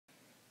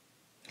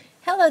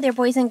Hello there,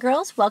 boys and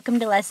girls. Welcome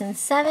to Lesson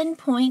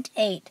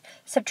 7.8,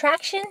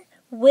 Subtraction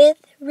with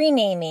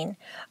Renaming.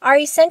 Our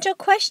essential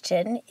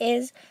question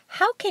is,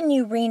 how can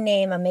you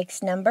rename a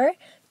mixed number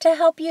to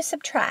help you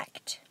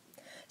subtract?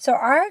 So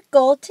our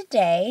goal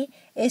today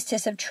is to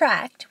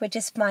subtract, which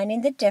is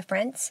finding the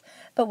difference.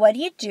 But what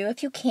do you do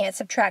if you can't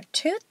subtract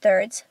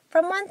 2/3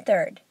 from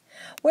 1/3?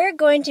 We're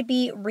going to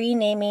be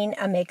renaming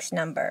a mixed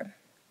number.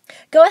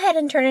 Go ahead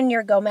and turn in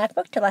your Go Math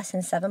book to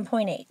Lesson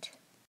 7.8.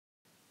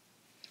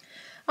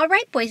 All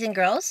right, boys and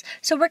girls,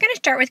 so we're going to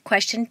start with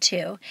question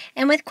 2.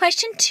 And with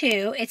question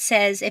 2, it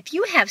says, if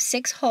you have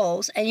 6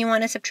 wholes and you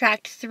want to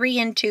subtract 3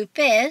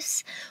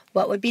 2/5,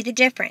 what would be the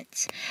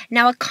difference?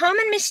 Now, a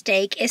common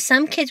mistake is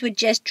some kids would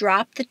just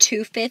drop the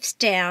 2/5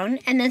 down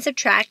and then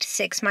subtract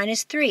 6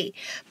 minus 3.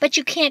 But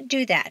you can't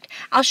do that.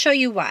 I'll show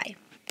you why.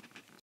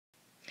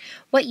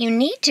 What you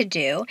need to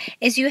do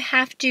is you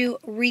have to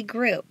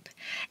regroup.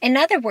 In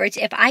other words,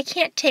 if I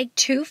can't take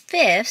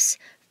 2/5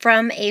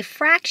 from a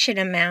fraction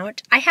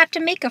amount, I have to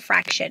make a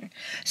fraction.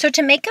 So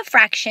to make a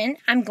fraction,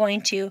 I'm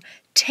going to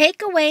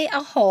take away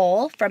a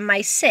whole from my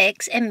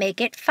 6 and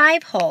make it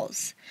 5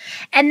 wholes.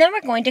 And then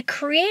we're going to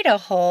create a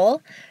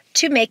whole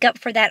to make up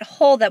for that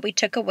whole that we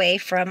took away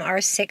from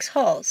our 6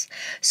 wholes.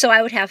 So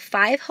I would have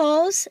 5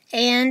 wholes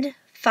and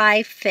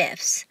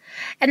 5/5.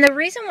 And the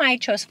reason why I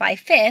chose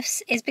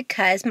 5/5 is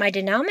because my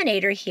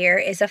denominator here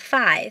is a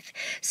 5.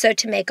 So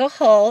to make a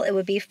whole, it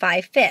would be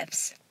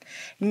 5/5.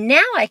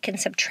 Now I can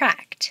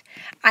subtract.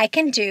 I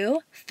can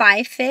do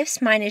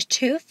 5/5 minus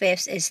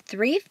 2/5 is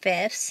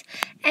 3/5,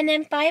 and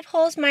then 5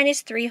 wholes minus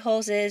 3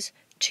 wholes is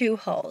 2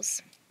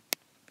 wholes.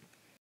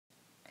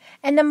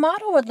 And the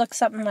model would look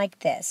something like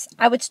this.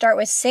 I would start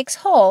with 6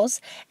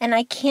 wholes, and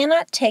I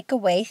cannot take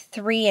away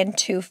 3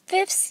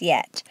 2/5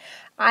 yet.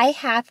 I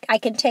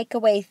can take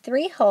away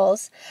 3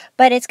 wholes,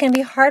 but it's going to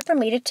be hard for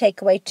me to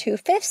take away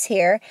 2/5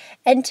 here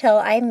until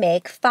I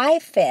make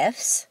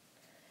 5/5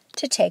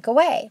 to take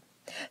away.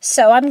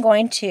 So I'm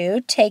going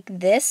to take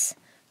this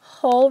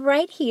whole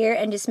right here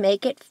and just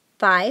make it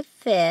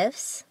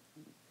 5/5.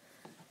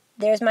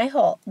 There's my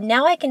whole.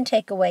 Now I can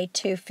take away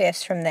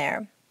 2/5 from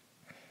there.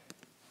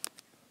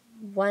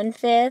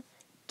 1/5,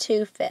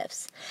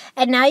 2/5.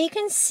 And now you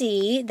can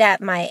see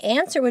that my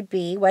answer would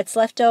be, what's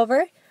left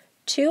over?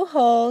 2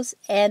 wholes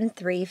and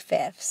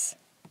 3/5.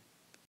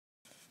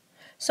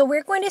 So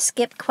we're going to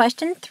skip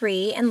question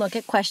 3 and look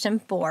at question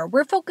 4.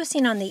 We're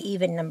focusing on the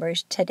even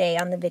numbers today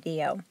on the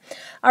video.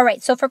 All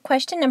right, so for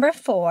question number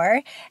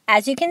 4,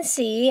 as you can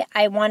see,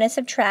 I want to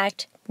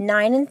subtract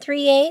 9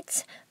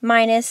 3/8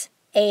 minus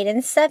 8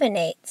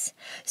 7/8.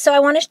 So I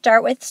want to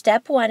start with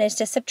step 1 is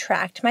to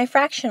subtract my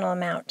fractional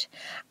amount.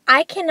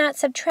 I cannot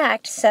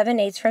subtract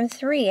 7/8 from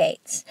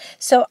 3/8.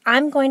 So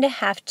I'm going to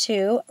have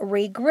to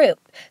regroup.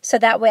 So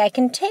that way I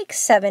can take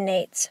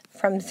 7/8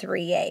 from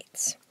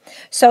 3/8.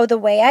 So the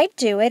way I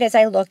do it is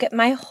I look at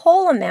my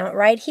whole amount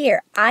right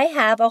here. I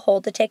have a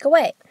whole to take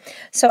away.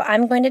 So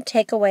I'm going to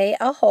take away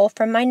a whole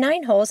from my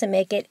 9 wholes and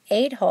make it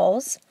 8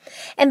 wholes.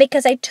 And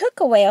because I took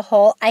away a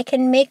whole, I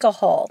can make a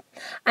whole.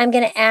 I'm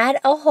going to add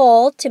a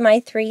whole to my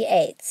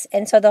 3/8.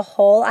 And so the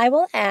whole I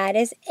will add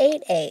is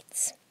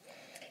 8/8.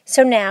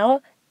 So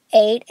now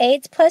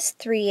 8/8 plus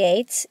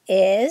 3/8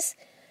 is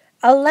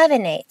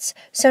 11/8.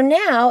 So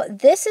now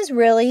this is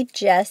really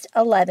just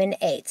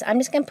 11/8. I'm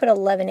just going to put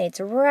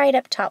 11/8 right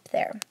up top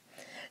there.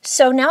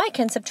 So now I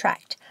can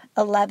subtract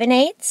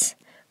 11/8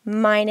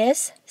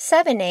 minus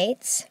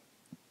 7/8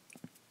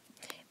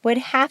 would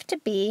have to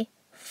be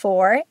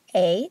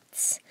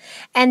 4/8.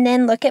 And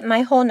then look at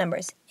my whole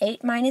numbers.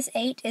 8 minus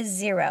 8 is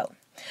 0.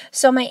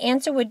 So my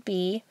answer would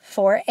be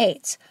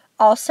 4/8,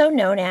 also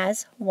known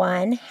as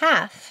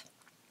 1/2.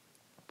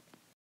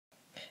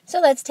 So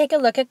let's take a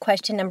look at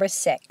question number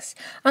 6.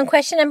 On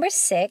question number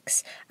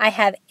 6, I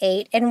have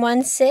 8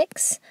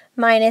 1/6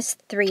 minus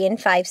 3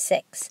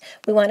 5/6.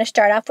 We want to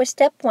start off with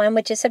step 1,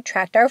 which is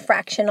subtract our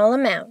fractional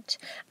amount.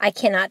 I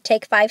cannot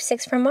take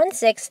 5/6 from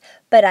 1/6,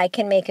 but I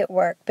can make it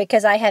work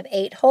because I have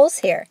 8 wholes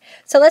here.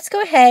 So let's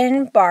go ahead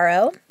and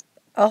borrow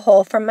a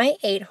whole from my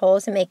 8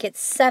 wholes and make it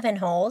 7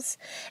 wholes.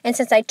 And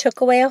since I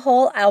took away a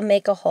whole, I'll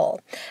make a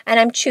whole.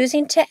 And I'm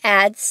choosing to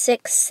add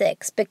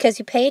 6/6 because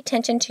you pay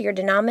attention to your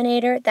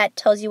denominator. That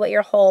tells you what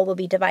your whole will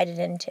be divided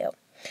into.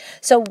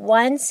 So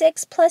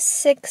 1/6 plus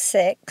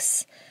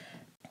 6/6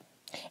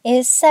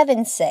 is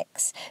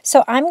 7/6.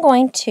 So I'm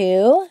going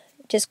to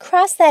just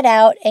cross that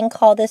out and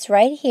call this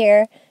right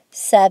here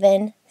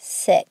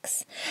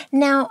 7/6.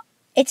 Now,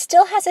 it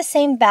still has the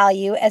same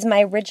value as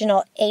my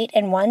original 8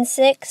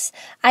 1/6.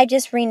 I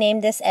just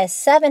renamed this as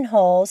 7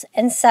 wholes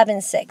and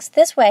 7/6.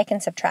 This way I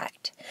can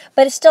subtract.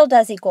 But it still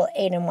does equal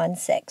 8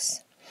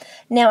 1/6.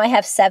 Now I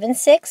have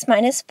 7/6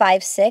 minus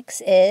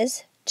 5/6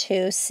 is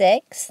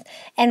 2/6.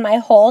 And my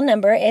whole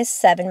number is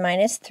 7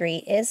 minus 3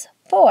 is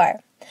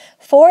 4.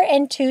 4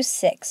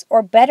 2/6,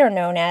 or better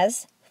known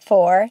as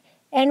 4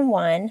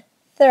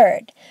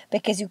 1/3,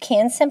 because you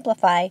can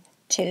simplify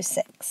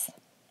 2/6.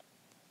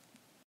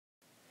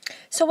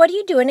 So what do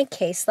you do in a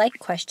case like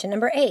question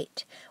number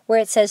 8, where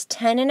it says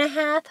 10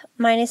 1/2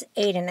 minus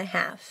 8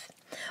 1/2?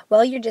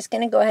 Well, you're just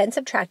going to go ahead and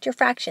subtract your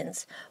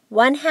fractions.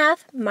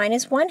 1/2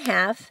 minus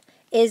 1/2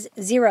 is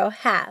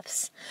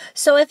 0/2.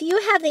 So if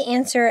you have the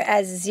answer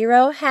as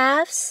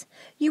 0/2,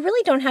 you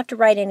really don't have to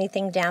write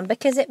anything down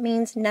because it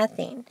means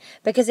nothing.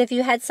 Because if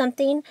you had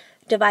something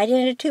divided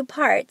into two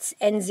parts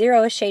and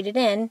 0 is shaded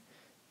in,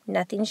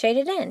 nothing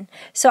shaded in.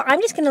 So I'm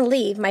just going to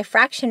leave my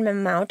fraction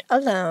amount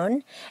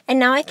alone, and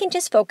now I can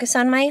just focus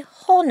on my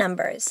whole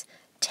numbers.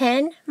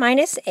 10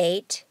 minus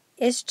 8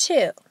 is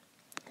 2.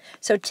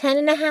 So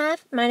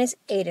 10.5 minus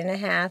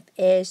 8.5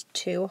 is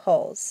 2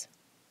 wholes.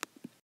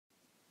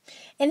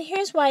 And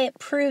here's why it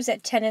proves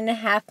that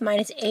 10.5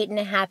 minus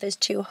 8.5 is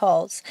 2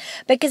 wholes.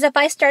 Because if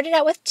I started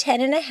out with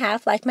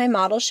 10.5 like my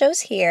model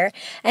shows here,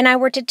 and I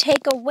were to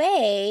take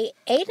away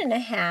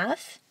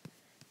 8.5,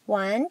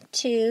 1,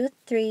 2,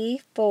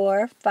 3,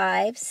 4,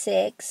 5,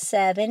 6,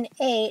 7,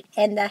 8,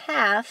 and the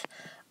half,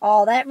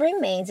 all that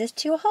remains is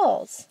 2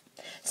 wholes.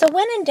 So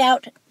when in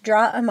doubt,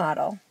 draw a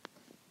model.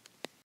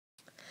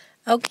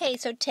 Okay,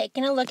 so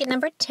taking a look at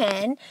number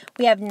 10,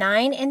 we have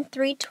 9 and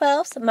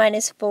 3/12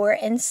 minus 4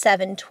 and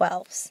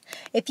 7/12.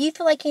 If you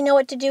feel like you know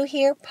what to do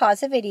here, pause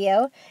the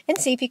video and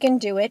see if you can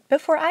do it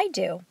before I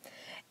do.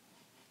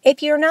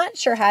 If you're not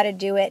sure how to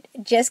do it,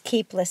 just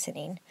keep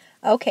listening.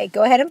 Okay,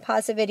 go ahead and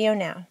pause the video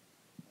now.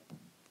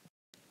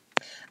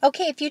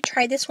 Okay, if you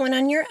try this one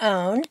on your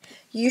own,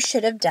 you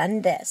should have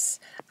done this.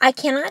 I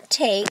cannot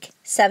take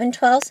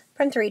 7/12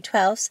 from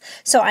 3/12,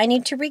 so I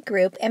need to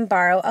regroup and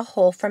borrow a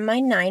whole from my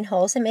 9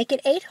 wholes and make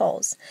it 8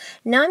 wholes.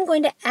 Now I'm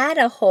going to add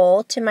a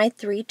whole to my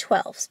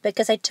 3/12.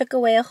 Because I took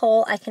away a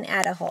whole, I can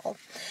add a whole.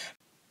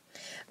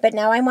 But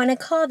now I want to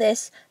call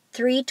this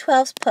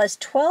 3/12 plus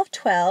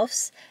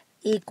 12/12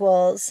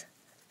 equals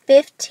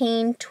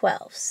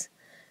 15/12.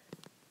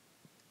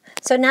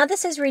 So now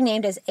this is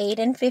renamed as 8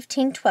 and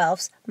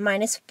 15/12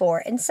 minus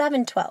 4 and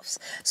 7/12.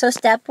 So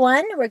step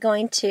 1, we're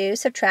going to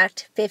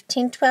subtract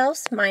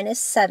 15/12 minus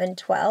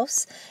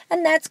 7/12,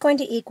 and that's going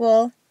to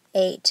equal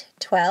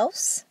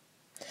 8/12.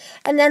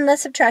 And then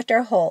let's subtract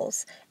our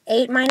wholes.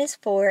 8 minus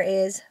 4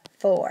 is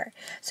 4.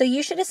 So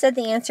you should have said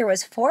the answer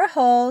was 4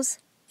 wholes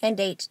and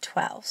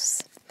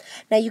 8/12.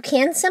 Now you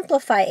can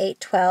simplify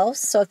 8/12,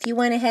 so if you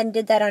went ahead and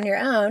did that on your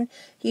own,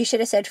 you should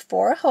have said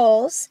 4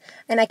 wholes,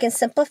 and I can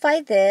simplify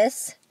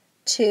this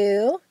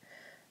to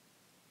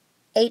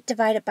 8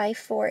 divided by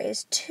 4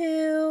 is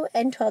 2,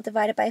 and 12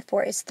 divided by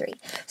 4 is 3.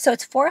 So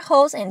it's 4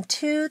 wholes and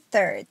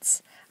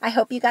 2/3. I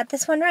hope you got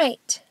this one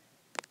right.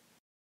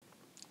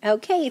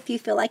 Okay, if you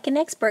feel like an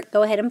expert,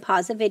 go ahead and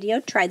pause the video,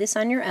 try this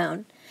on your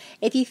own.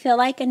 If you feel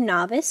like a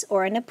novice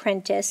or an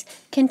apprentice,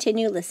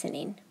 continue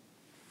listening.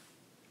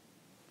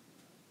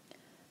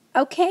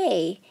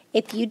 Okay,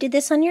 if you did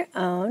this on your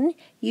own,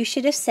 you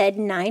should have said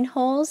 9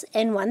 wholes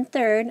and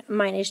 1/3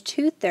 minus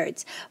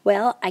 2/3.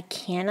 Well, I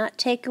cannot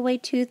take away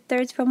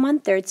 2/3 from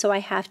 1/3, so I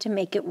have to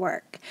make it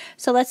work.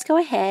 So let's go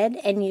ahead,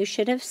 and you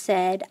should have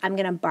said, I'm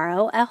going to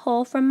borrow a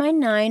whole from my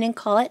 9 and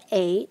call it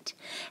 8.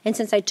 And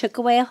since I took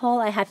away a whole,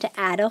 I have to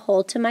add a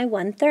whole to my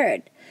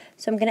 1/3.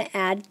 So I'm going to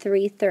add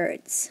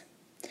 3/3.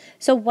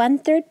 So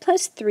 1/3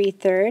 plus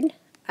 3/3,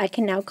 I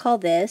can now call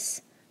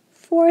this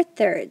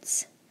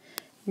 4/3.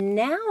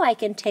 Now I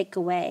can take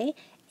away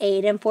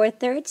 8 and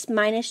 4/3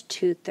 minus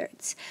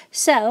 2/3.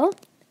 So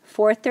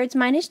 4/3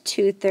 minus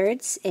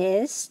 2/3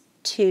 is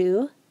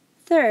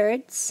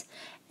 2/3,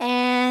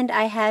 and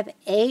I have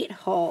 8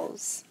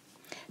 wholes.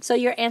 So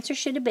your answer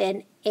should have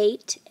been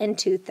 8 and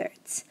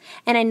 2/3.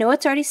 And I know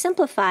it's already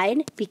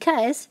simplified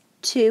because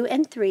 2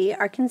 and 3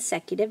 are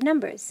consecutive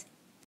numbers.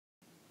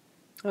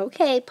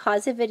 Okay,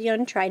 pause the video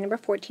and try number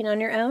 14 on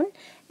your own,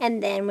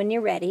 and then when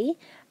you're ready,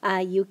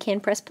 you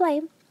can press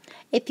play.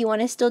 If you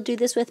want to still do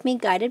this with me,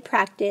 guided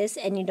practice,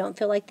 and you don't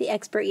feel like the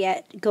expert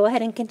yet, go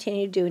ahead and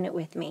continue doing it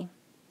with me.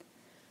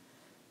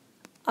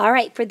 All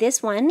right, for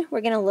this one,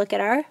 we're going to look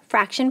at our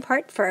fraction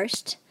part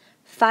first.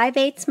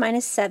 5/8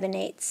 minus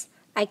 7/8.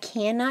 I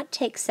cannot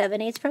take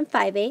 7/8 from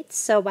 5/8,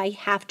 so I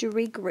have to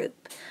regroup.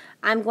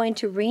 I'm going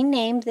to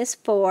rename this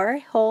 4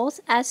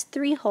 wholes as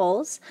 3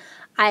 wholes.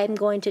 I'm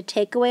going to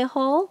take away a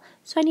whole,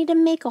 so I need to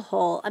make a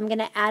whole. I'm going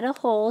to add a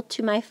whole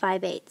to my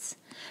 5/8.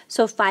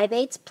 So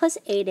 5/8 plus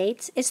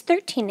 8/8 is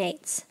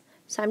 13/8.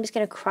 So I'm just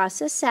going to cross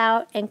this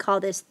out and call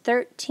this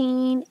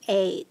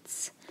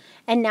 13/8.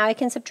 And now I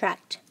can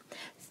subtract.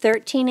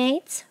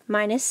 13/8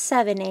 minus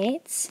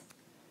 7/8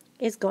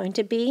 is going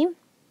to be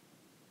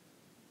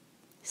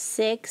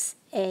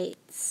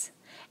 6/8.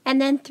 And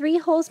then 3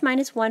 wholes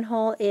minus 1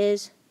 whole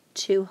is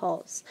 2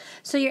 wholes.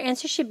 So your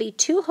answer should be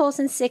 2 wholes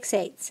and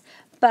 6/8.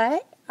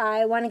 But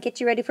I want to get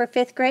you ready for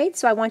 5th grade,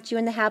 so I want you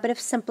in the habit of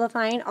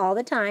simplifying all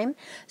the time.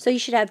 So you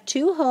should have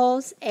 2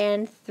 wholes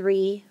and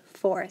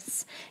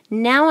 3/4.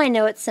 Now I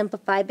know it's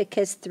simplified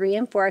because 3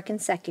 and 4 are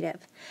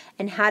consecutive.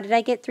 And how did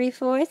I get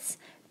 3/4?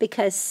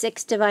 Because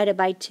 6 divided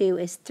by 2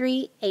 is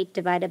 3, 8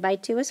 divided by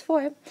 2 is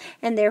 4,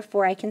 and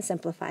therefore I can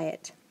simplify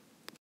it.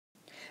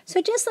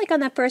 So just like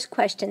on the first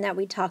question that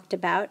we talked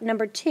about,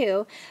 number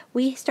 2,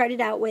 we started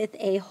out with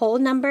a whole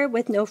number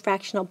with no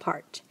fractional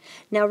part.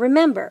 Now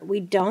remember, we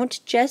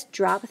don't just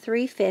drop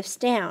 3/5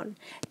 down.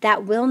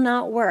 That will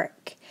not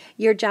work.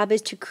 Your job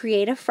is to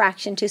create a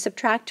fraction to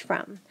subtract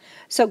from.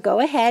 So go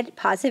ahead,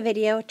 pause the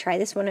video, try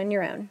this one on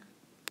your own.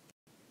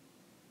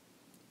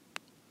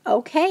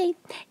 Okay,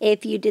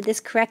 if you did this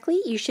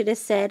correctly, you should have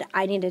said,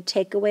 I need to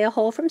take away a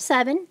whole from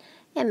 7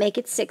 and make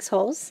it 6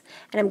 wholes,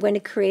 and I'm going to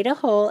create a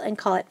whole and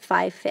call it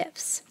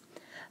 5/5.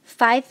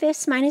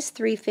 5/5 minus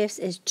 3/5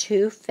 is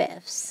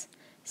 2/5.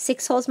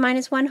 6 wholes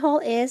minus 1 whole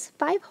is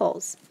 5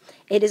 wholes.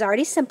 It is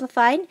already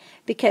simplified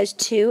because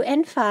 2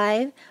 and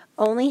 5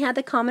 only have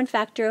the common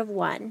factor of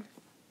 1.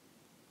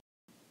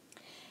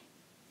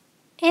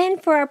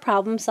 And for our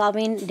problem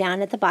solving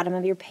down at the bottom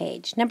of your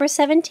page, number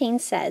 17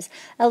 says,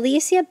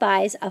 Alicia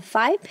buys a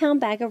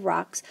 5-pound bag of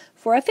rocks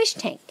for a fish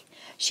tank.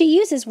 She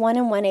uses 1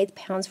 1/8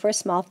 pounds for a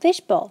small fish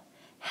bowl.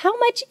 How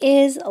much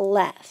is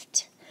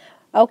left?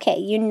 Okay,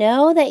 you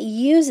know that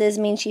uses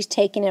means she's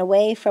taking it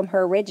away from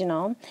her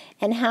original,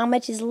 and how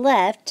much is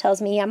left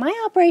tells me, yeah, my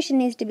operation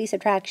needs to be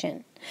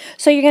subtraction.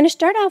 So you're going to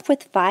start off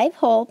with 5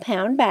 whole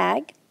pound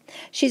bag.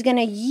 She's going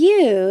to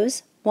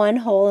use 1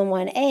 whole and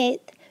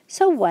 1/8.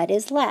 So what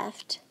is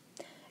left?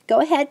 Go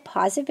ahead,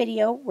 pause the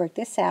video, work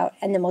this out,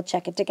 and then we'll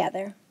check it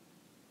together.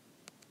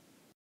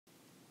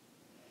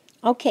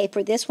 Okay,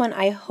 for this one,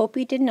 I hope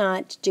you did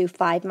not do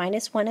 5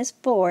 minus 1 is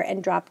 4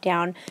 and drop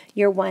down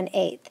your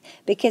 1/8,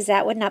 because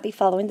that would not be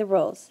following the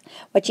rules.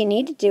 What you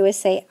need to do is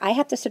say, I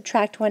have to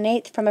subtract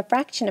 1/8 from a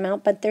fraction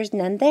amount, but there's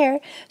none there,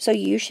 so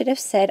you should have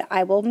said,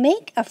 I will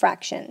make a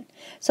fraction.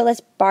 So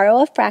let's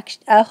borrow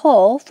a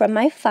whole from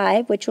my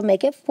 5, which will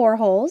make it 4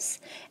 wholes,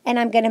 and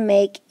I'm going to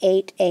make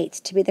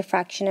 8/8 to be the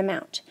fraction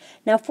amount.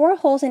 Now 4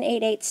 wholes and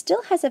 8/8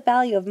 still has a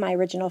value of my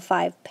original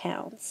 5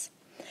 pounds.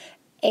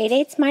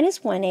 8/8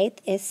 minus 1/8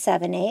 is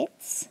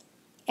 7/8,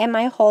 and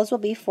my wholes will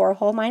be 4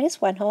 whole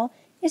minus 1 whole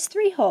is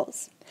 3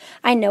 wholes.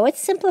 I know it's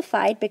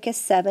simplified because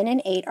 7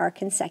 and 8 are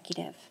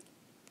consecutive.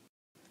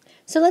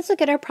 So let's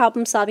look at our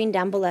problem solving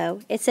down below.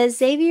 It says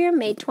Xavier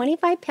made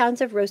 25 pounds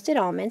of roasted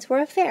almonds for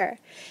a fair.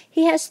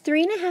 He has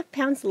 3.5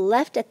 pounds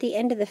left at the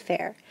end of the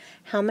fair.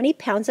 How many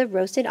pounds of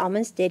roasted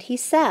almonds did he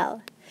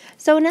sell?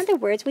 So in other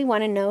words, we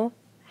want to know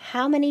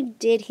how many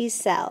did he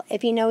sell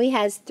if you know he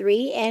has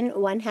 3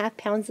 1/2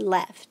 pounds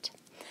left.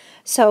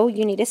 So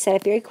you need to set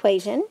up your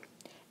equation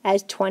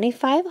as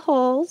 25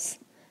 wholes,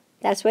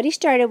 that's what he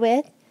started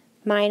with,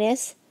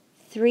 minus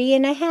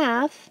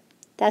 3.5,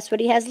 that's what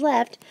he has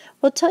left,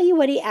 will tell you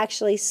what he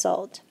actually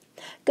sold.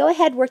 Go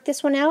ahead, work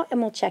this one out,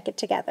 and we'll check it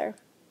together.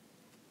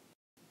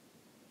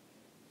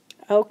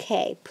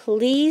 Okay,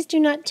 please do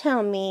not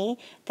tell me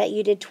that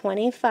you did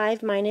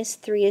 25 minus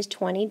 3 is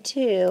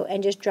 22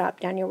 and just drop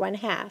down your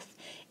 1/2.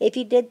 If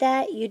you did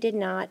that, you did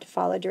not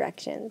follow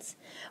directions.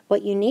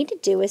 What you need to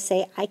do is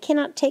say, I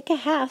cannot take a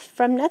half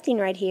from nothing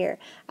right here.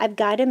 I've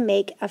got to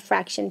make a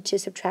fraction to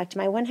subtract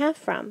my 1/2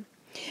 from.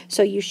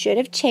 So you should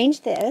have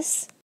changed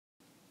this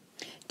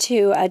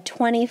to a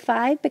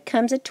 25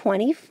 becomes a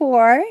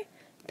 24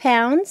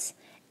 pounds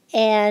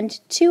and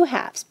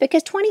 2/2,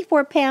 because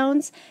 24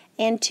 pounds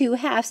and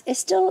 2/2 is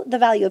still the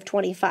value of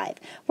 25.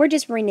 We're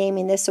just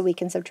renaming this so we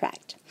can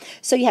subtract.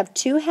 So you have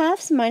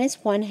 2/2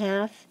 minus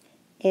 1/2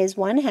 is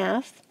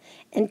 1/2,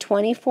 and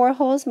 24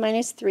 wholes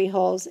minus 3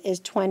 wholes is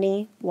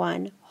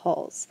 21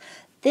 wholes.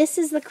 This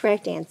is the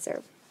correct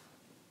answer.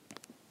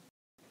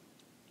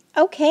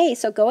 Okay,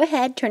 so go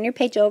ahead, turn your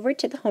page over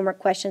to the homework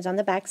questions on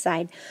the back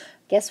side.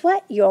 Guess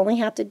what? You only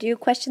have to do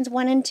questions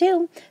 1 and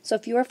 2. So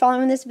if you are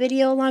following this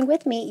video along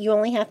with me, you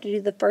only have to do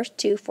the first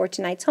 2 for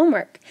tonight's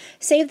homework.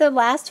 Save the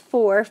last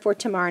 4 for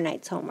tomorrow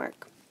night's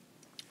homework.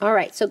 All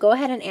right, so go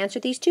ahead and answer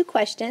these 2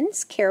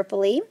 questions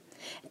carefully.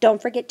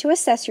 Don't forget to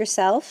assess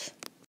yourself.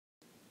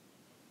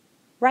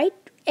 Write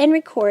and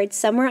record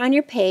somewhere on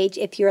your page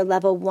if you're a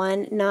level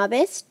 1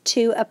 novice,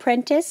 2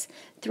 apprentice,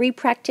 3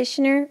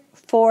 practitioner,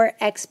 4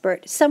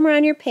 expert, somewhere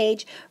on your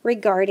page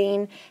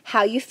regarding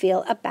how you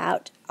feel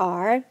about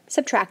our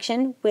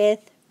subtraction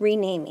with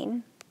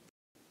renaming.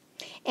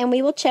 And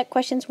we will check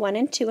questions 1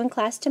 and 2 in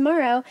class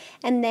tomorrow,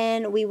 and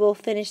then we will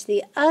finish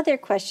the other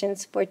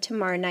questions for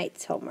tomorrow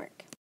night's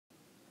homework.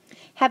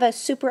 Have a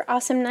super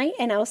awesome night,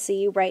 and I'll see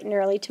you bright and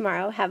early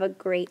tomorrow. Have a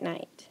great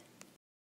night.